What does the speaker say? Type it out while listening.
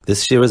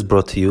This year is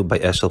brought to you by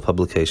Eshel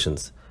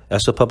Publications.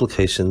 Eshel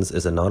Publications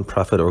is a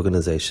non-profit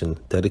organization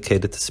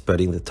dedicated to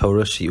spreading the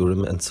Torah,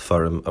 Shiurim, and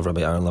Sefarim of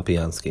Rabbi Aaron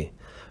Lapiansky.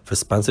 For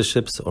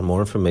sponsorships or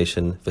more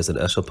information, visit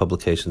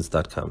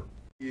eshelpublications.com.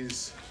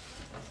 He's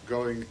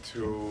going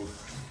to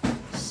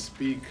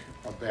speak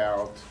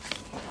about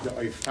the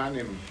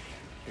Eifanim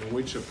in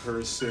which a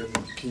person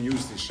can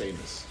use the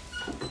Shemus.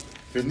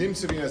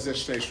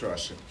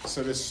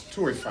 So there's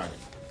two Eifanim.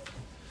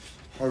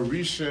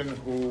 Harishan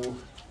who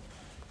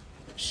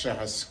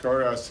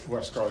Shehaskaras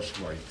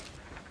Shmoi.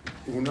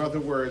 In other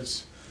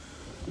words,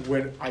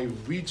 when I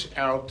reach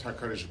out to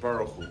HaKadosh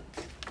Baruch Hu,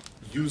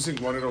 using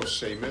one of those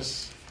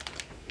Shemus,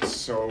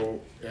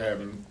 so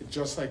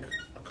just like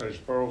HaKadosh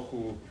Baruch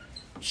Hu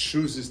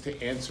chooses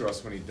to answer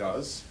us when he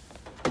does,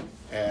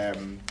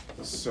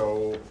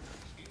 so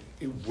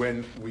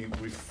when we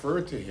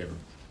refer to him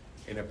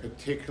in a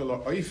particular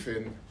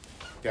oifin,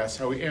 that's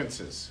how he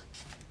answers.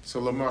 So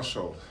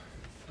Lamashal,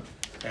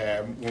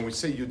 when we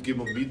say Yud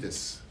Gimel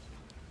Midas,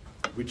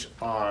 which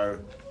are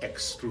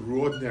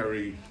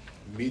extraordinary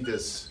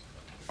midas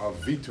of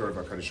Vitor of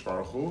HaKadosh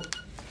Baruch Hu.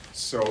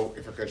 So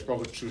if HaKadosh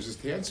Baruch Hu chooses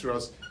to answer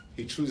us,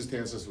 he chooses to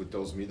answer us with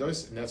those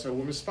midas, and that's why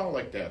we misspell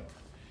like that.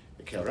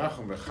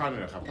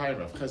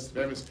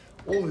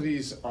 All of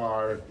these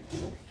are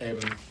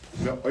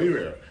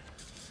me'oirer,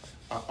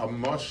 a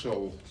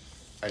mashal,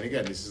 and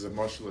again, this is a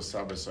mashal of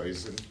Sabbas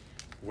Eisen.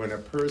 When a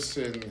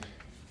person,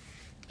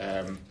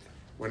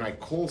 when I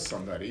call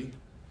somebody,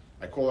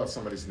 I call out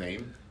somebody's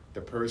name, the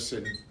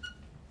person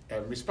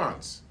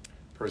responds.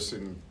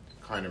 Person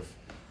kind of,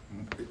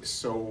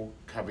 so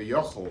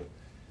kaviyachol,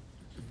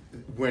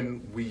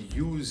 when we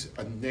use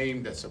a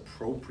name that's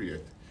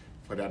appropriate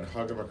for the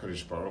Anhag of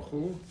HaKadosh Baruch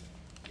Hu,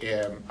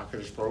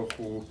 HaKadosh Baruch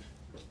Hu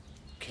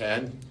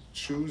can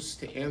choose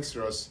to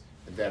answer us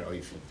in that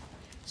oifin.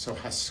 So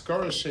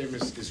Haskara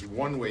Shemus is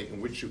one way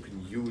in which you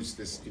can use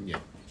this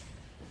inyan.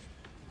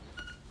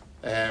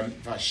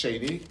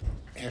 Vasheni,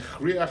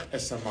 Hechriach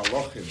es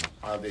ha-malochim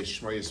adei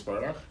Shmo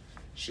Yisbarach,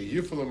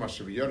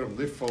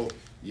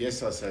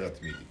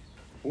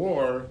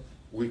 or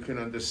we can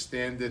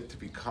understand it to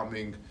be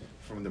coming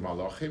from the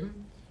Malachim,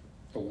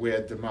 where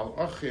the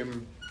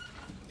Malachim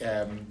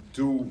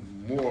do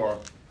more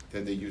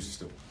than they used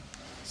to.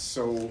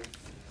 So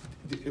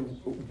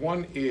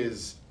one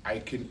is I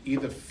can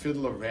either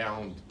fiddle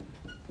around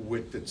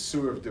with the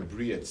tzur of the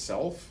bria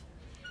itself,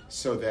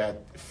 so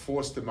that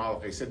force the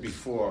Malach. I said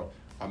before,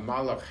 a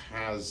Malach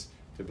has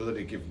the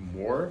ability to give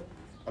more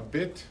a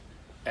bit,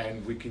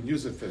 and we can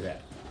use it for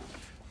that.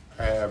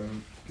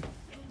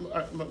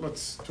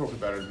 Let's talk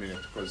about it in a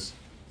minute, because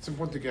it's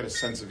important to get a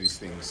sense of these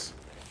things.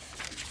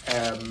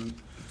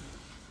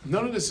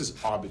 None of this is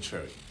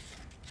arbitrary.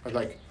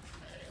 Like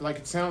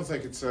it sounds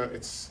like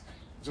it's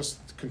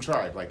just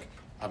contrived. Like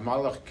a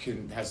malach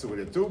has the way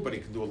to do, but he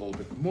can do a little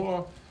bit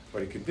more,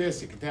 but he can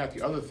this, he can that,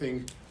 the other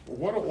thing.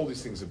 What are all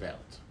these things about?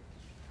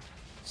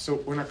 So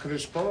when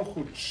HaKadosh Baruch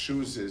Hu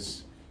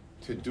chooses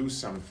to do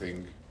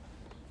something,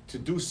 to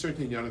do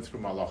certain inyanim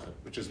through malachim,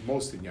 which is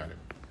most inyanim.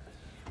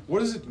 What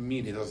does it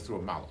mean he does it through a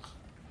malach?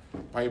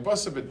 By a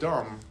bus of a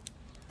dam,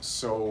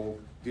 so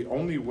the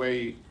only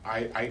way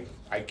I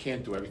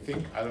can't do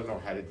everything, I don't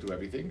know how to do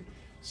everything.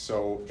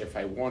 So if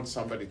I want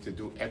somebody to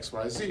do X,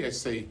 Y, Z, I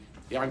say,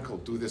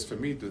 Yankel, do this for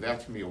me, do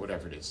that for me, or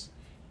whatever it is.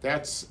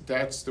 That's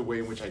the way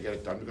in which I get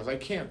it done, because I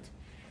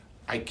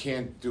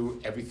can't do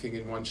everything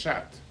in one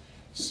shot.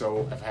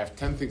 So if I have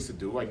 10 things to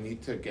do, I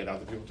need to get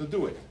other people to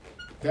do it.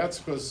 That's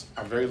because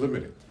I'm very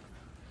limited.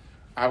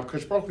 Our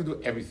HaKadosh Baruch Hu can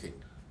do everything.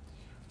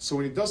 So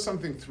when he does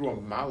something through a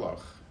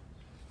malach,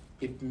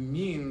 it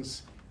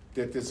means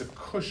that there's a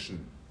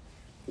cushion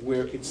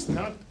where it's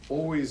not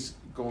always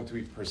going to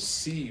be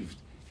perceived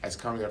as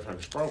coming out from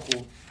HaKadosh Baruch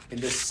Hu, in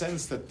the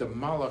sense that the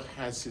malach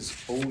has his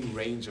own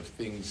range of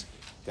things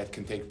that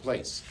can take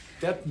place.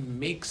 That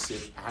makes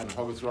it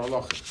hanhava through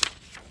halachah.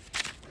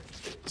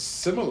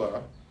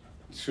 Similar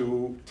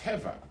to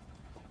teva.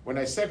 When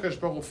I say HaKadosh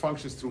Baruch Hu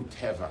functions through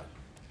teva,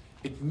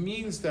 it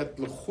means that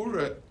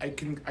l'chura I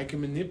can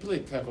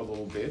manipulate teva a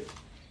little bit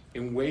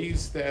in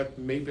ways that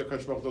maybe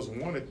HaKadosh Baruch Hu doesn't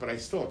want it, but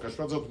HaKadosh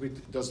Baruch Hu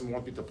doesn't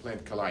want me to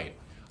plant kalayim.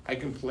 I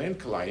can plant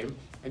kalayim,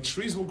 and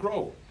trees will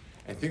grow,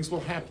 and things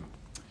will happen.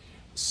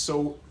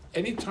 So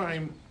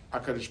anytime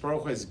HaKadosh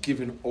Baruch Hu has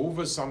given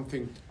over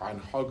something on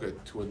Haggah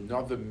to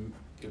another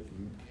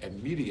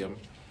medium,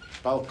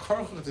 Bal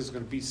Karchot is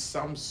going to be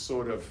some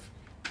sort of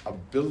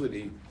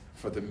ability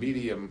for the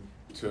medium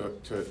to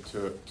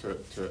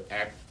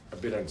act a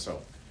bit and so.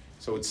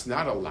 So it's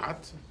not a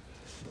lot.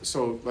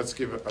 So let's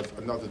give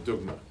another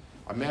dogma.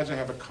 Imagine I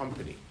have a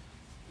company,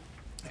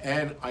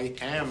 and I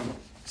am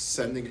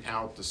sending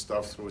out the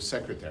stuff through a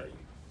secretary.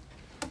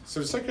 So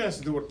the secretary has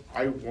to do what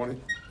I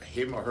want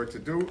him or her to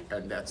do,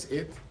 and that's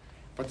it.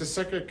 But the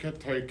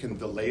secretary can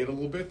delay it a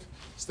little bit.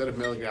 Instead of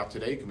mailing it out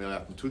today, it can mail it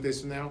out in 2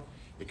 days from now.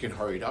 It can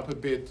hurry it up a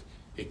bit.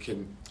 They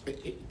can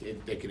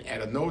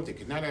add a note. They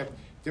can not add.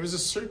 There is a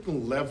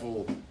certain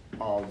level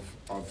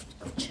of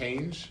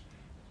change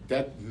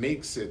that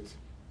makes it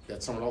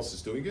that someone else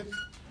is doing it.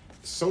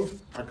 So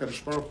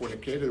HaKadosh Baruch Hu, when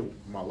it created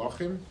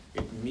Malachim,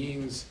 it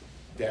means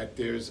that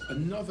there's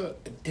another.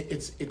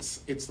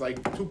 It's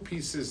like two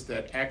pieces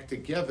that act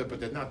together, but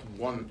they're not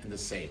one and the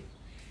same,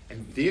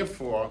 and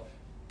therefore,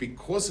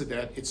 because of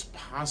that, it's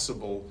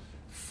possible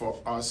for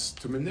us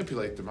to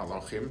manipulate the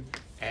Malachim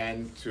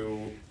and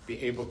to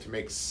be able to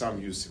make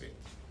some use of it.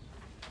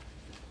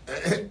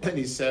 And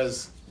he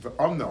says,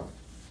 "V'amno,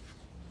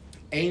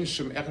 ein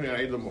shem echad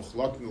ha'elam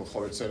muchlakin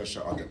l'chol ritzon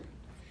ha'adam."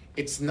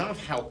 It's not,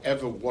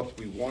 however, what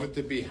we want it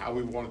to be, how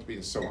we want it to be,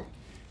 and so on.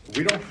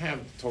 We don't have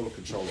total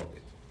control of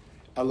it.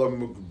 Elam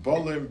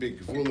mugbalim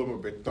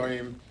b'gvulim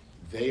u'b'toim,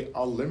 they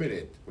are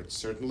limited with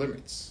certain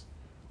limits.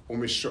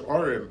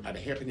 U'mishorim ad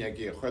hechen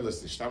yagiya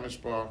cholas nishtamish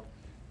ba,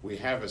 we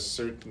have a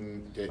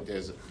certain,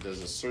 there's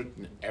a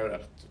certain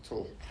erech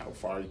to how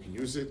far you can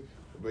use it.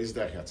 And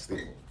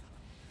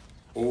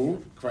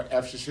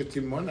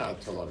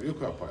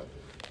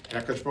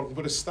HaKadosh Baruch Hu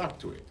put a stop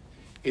to it.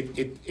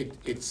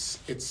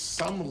 It's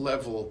some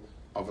level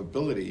of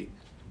ability,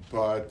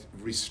 but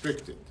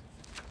restricted.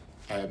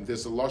 And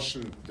there's a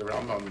lashon, the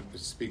Rambam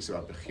speaks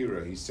about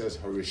Bechira. He says,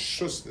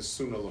 "Harishus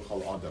nesuna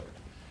l'chol adam."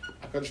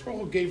 HaKadosh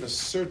Baruch Hu gave a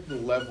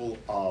certain level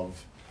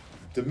of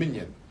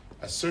dominion,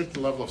 a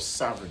certain level of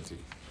sovereignty.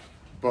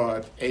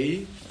 But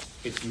it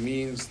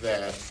means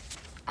that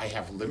I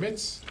have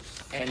limits,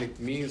 and it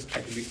means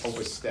I can be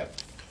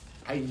overstepped.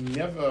 I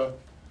never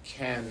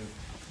can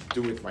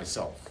do it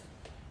myself.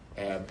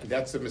 And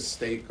that's the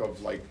mistake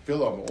of like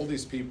Bilam, all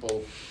these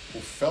people who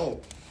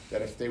felt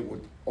that if they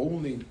would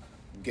only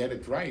get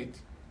it right,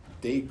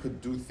 they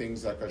could do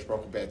things that Hakadosh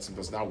Baruch Hu B'etzem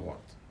does not want.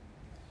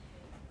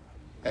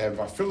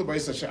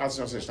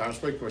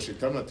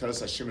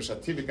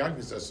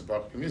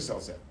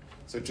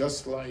 So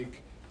just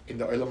like in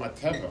the Olam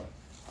HaTeva,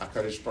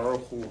 HaKadosh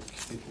Baruch Hu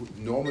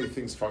normally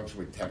things function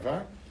with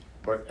Teva,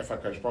 but if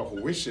HaKadosh Baruch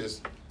Hu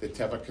wishes, the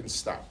Teva can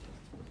stop.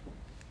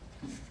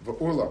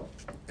 V'ulam,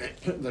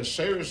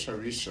 l'sheirush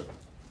harishon,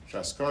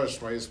 she'askar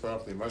shmo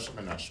yisbarach l'moshe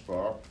min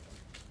hashpah.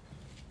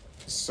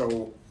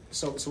 So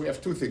we have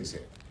two things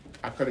here.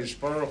 HaKadosh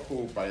Baruch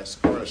Hu by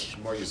askar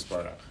shmo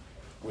yisbarach,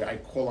 where I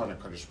call on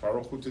HaKadosh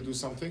Baruch Hu to do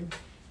something.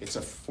 It's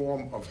a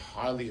form of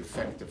highly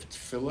effective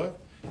tefillah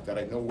that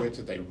I know where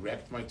to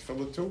direct my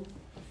tefillah to,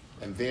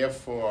 and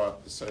therefore,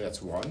 so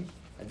that's one.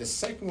 And the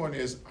second one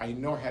is I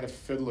know how to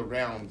fiddle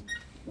around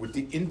with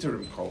the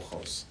interim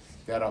kochos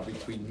that are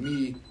between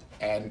me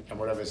and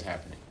whatever is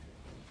happening.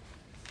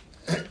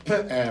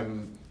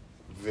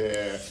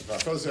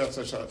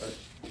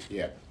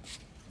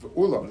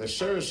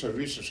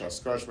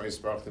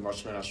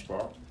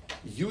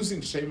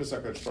 Using Shemus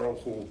HaKadosh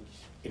Baruch Hu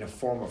in a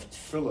form of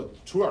tefillah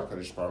to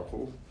HaKadosh Baruch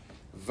Hu,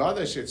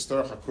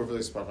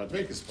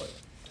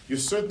 you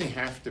certainly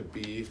have to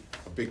be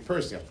a big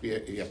person. You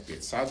have to be a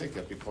tzaddik. You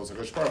have to be close to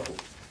HaKadosh Baruch Hu.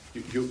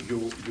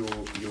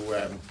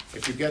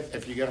 If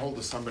you get hold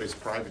of somebody's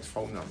private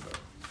phone number,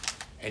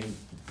 and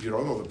you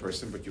don't know the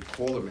person, but you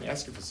call them and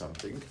ask him for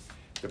something,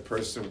 the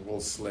person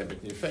will slam it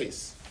in your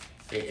face.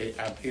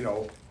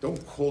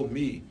 Don't call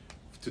me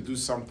to do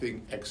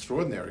something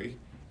extraordinary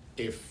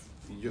if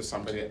you're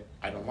somebody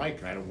I don't like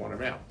and I don't want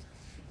around.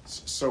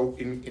 So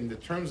in the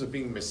terms of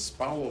being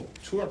mispalel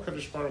to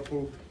HaKadosh Baruch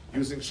Hu,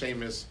 using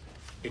Shemus,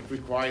 it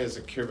requires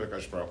a kirva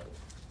HaKadosh Baruch Hu.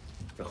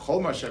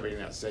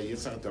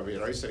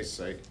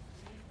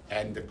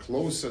 And the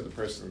closer the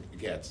person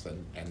gets,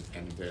 and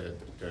the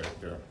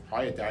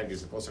higher diet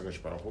is the closer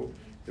HaKadosh Baruch Hu,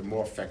 the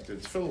more effective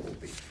the tefillah will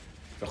be.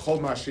 The chol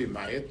mashi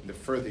mayit, the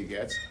further he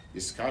gets,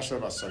 it's going to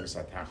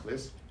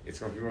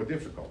be more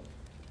difficult.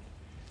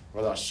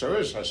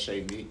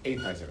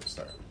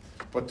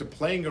 But to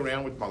playing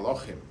around with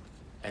malachim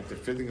and to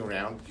fiddling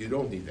around, you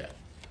don't need that.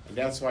 And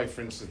that's why,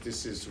 for instance,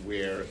 this is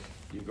where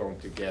you're going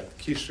to get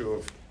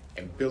kishuv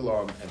and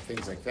bilam and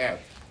things like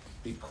that,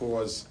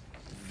 because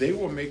they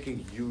were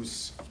making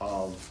use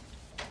of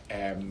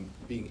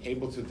being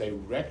able to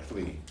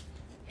directly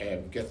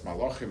get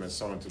malachim and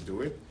so on to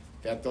do it.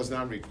 That does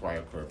not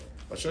require curve.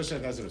 But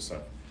Shoshan has a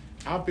result.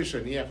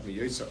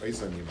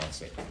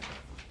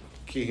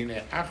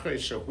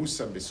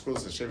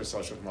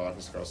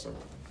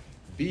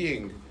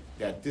 Being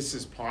that this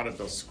is part of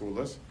those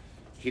schools,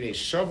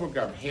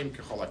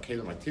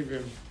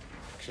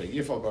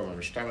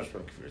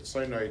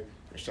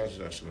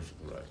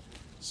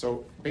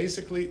 so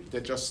basically,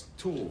 they're just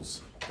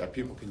tools that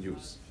people can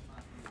use.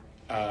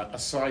 A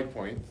side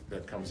point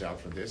that comes out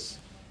from this.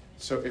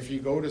 So if you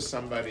go to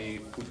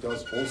somebody who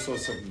does all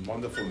sorts of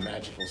wonderful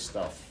magical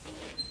stuff,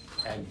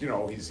 and he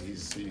does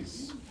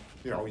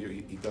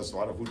a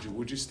lot of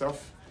wuji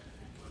stuff,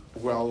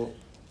 well,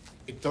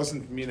 it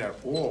doesn't mean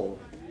at all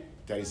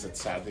that he's a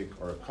tzaddik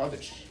or a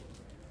kaddish.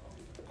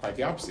 Quite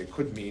the opposite. It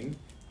could mean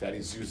that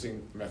he's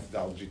using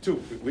methodology too.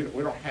 We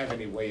don't have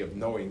any way of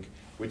knowing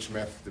which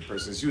method the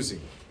person is using.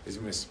 Is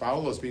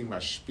mispal as being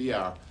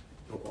mashpia,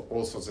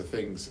 all sorts of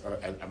things,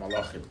 and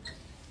malachim.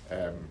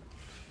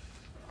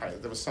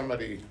 There was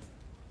somebody,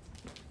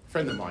 a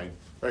friend of mine,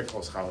 very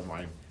close chal of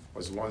mine,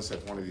 was once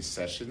at one of these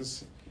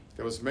sessions.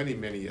 There was many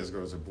years ago,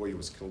 there was a boy who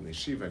was killed in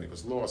yeshiva and he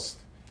was lost.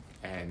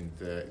 and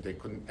they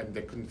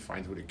couldn't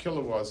find who the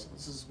killer was.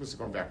 This was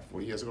going back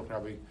 4 years ago,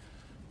 probably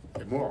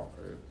more.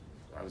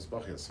 I was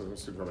Bachir, so it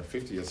was about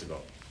 50 years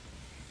ago,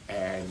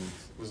 and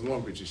it was a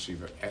Long Beach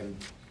yeshiva. And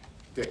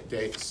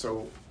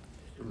so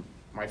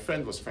my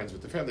friend was friends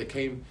with the family.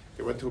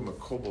 They went to a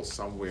makubal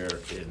somewhere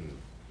in,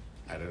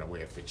 I don't know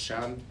where,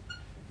 Fitchan,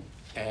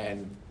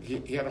 and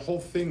he had a whole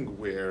thing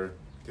where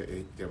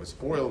there was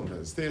oil and there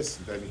was this,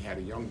 and then he had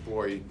a young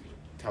boy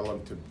tell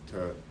him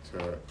to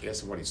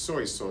ask him what he saw.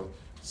 He saw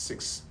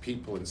 6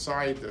 people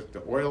inside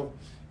the oil,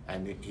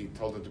 and he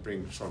told him to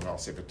bring Shalom Al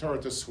Sefer Torah,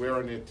 to swear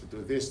on it, to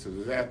do this, to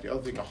do that, the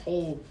other thing, a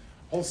whole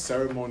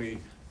ceremony,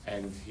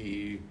 and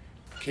he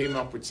came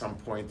up with some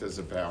pointers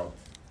about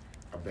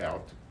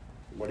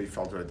what he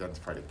felt would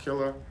identify the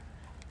killer.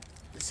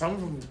 Some of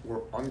them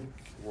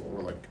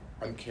were like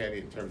uncanny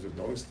in terms of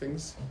those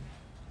things,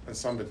 and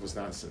some of it was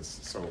nonsense.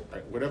 So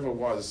whatever it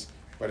was,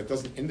 but it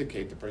doesn't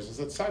indicate the person's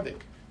a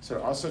tzaddik. So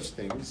there are such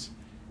things,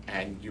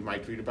 and you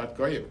might read about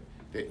Goyim.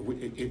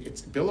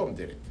 It's Bilam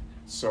did it.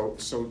 So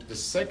the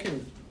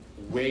second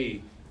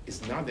way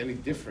is not any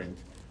different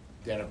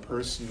than a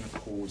person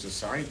who's a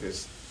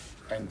scientist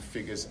and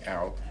figures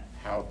out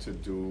how to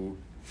do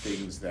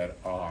things that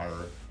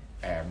are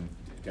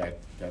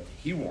that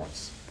he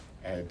wants.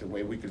 The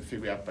way we can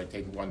figure out by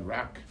taking one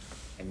rock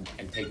and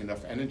take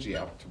enough energy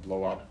out to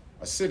blow up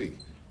a city,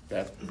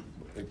 that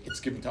it's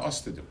given to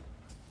us to do.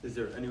 Is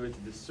there any way to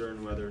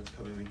discern whether it's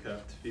coming in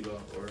kaf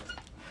tefillah or?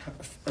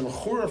 A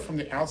l'chura from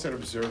the outside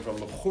observer,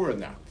 l'chura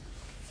not.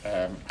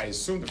 I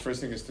assume the first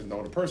thing is to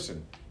know the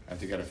person and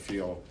to get a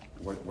feel,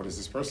 what is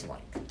this person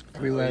like?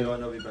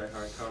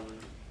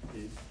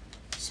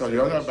 So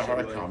Yonah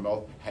Bahar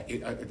Kamel,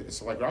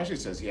 so like Rashi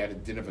says, he had a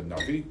din of a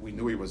Navi. We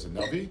knew he was a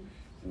Navi.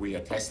 We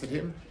attested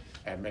him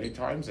many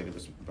times, and it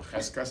was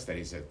Becheskas that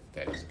he's a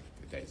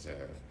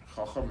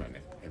Chacham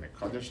and a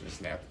Kaddish and a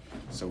Snap.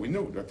 So we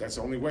knew that that's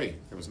the only way.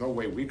 There was no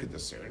way we could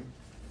discern.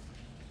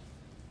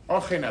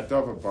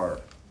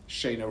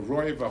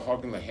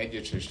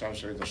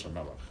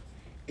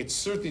 It's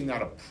certainly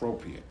not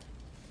appropriate.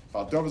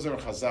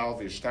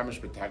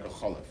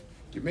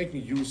 You're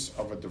making use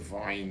of a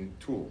divine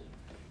tool.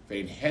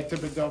 He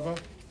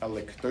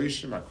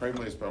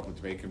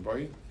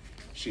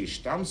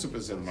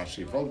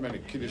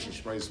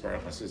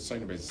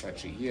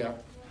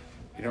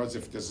knows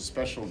if there's a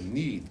special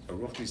need, a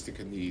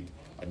ruchnistic need,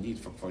 a need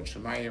for Kvod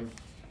Shemayim.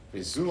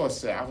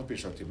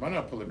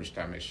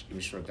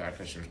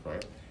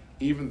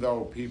 Even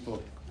though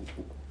people,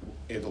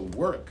 it'll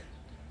work,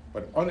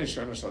 but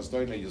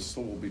you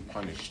still will be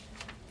punished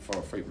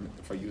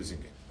for using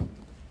it.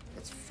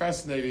 That's a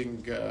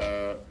fascinating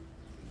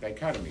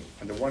dichotomy.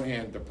 On the one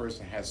hand, the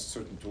person has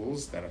certain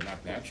tools that are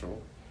not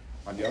natural.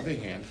 On the other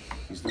hand,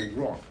 he's doing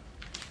wrong.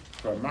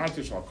 Knows.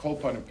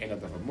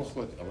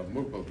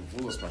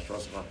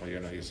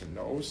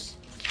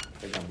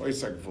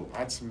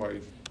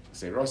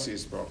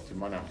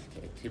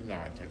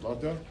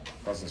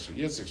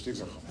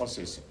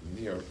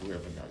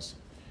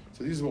 So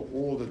these were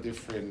all the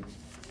different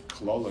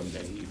kololim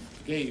that he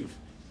gave,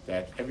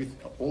 that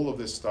all of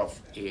this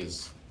stuff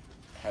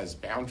has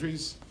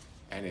boundaries,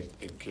 and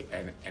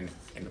and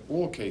in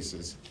all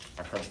cases,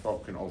 a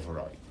Baruch can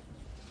override.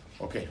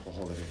 Okay, we'll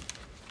hold it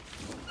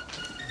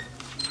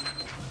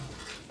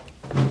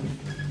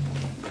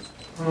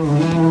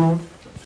in.